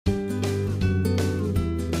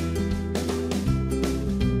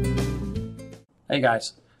Hey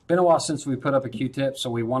guys, been a while since we put up a Q-tip, so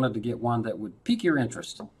we wanted to get one that would pique your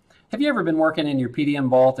interest. Have you ever been working in your PDM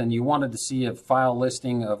vault and you wanted to see a file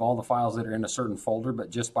listing of all the files that are in a certain folder, but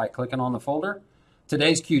just by clicking on the folder?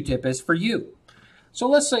 Today's Q-tip is for you. So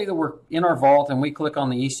let's say that we're in our vault and we click on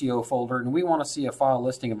the ECO folder and we want to see a file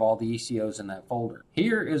listing of all the ECOs in that folder.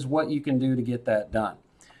 Here is what you can do to get that done.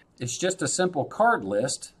 It's just a simple card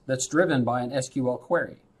list that's driven by an SQL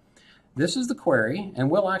query. This is the query,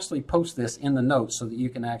 and we'll actually post this in the notes so that you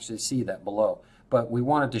can actually see that below. But we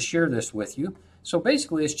wanted to share this with you. So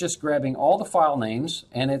basically it's just grabbing all the file names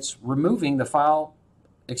and it's removing the file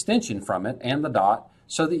extension from it and the dot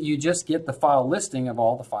so that you just get the file listing of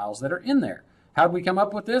all the files that are in there. How did we come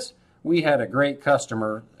up with this? We had a great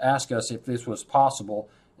customer ask us if this was possible,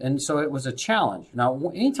 and so it was a challenge.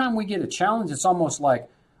 Now, anytime we get a challenge, it's almost like,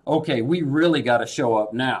 okay, we really got to show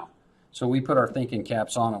up now. So we put our thinking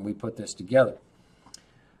caps on and we put this together.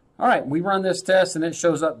 All right, we run this test and it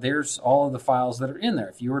shows up, there's all of the files that are in there.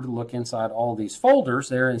 If you were to look inside all these folders,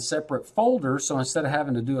 they're in separate folders. So instead of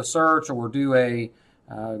having to do a search or do a,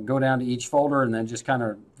 go down to each folder and then just kind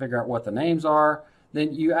of figure out what the names are,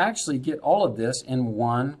 then you actually get all of this in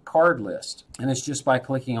one card list. And it's just by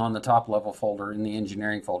clicking on the top level folder in the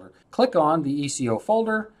engineering folder. Click on the ECO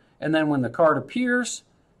folder, and then when the card appears,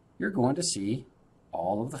 you're going to see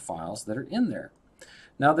all of the files that are in there.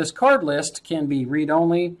 Now this card list can be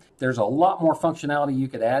read-only. There's a lot more functionality you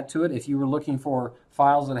could add to it. If you were looking for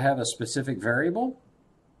files that have a specific variable,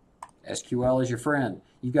 SQL is your friend.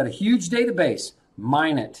 You've got a huge database,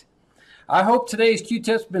 mine it. I hope today's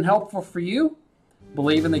Q-tip's been helpful for you.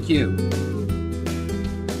 Believe in the Q.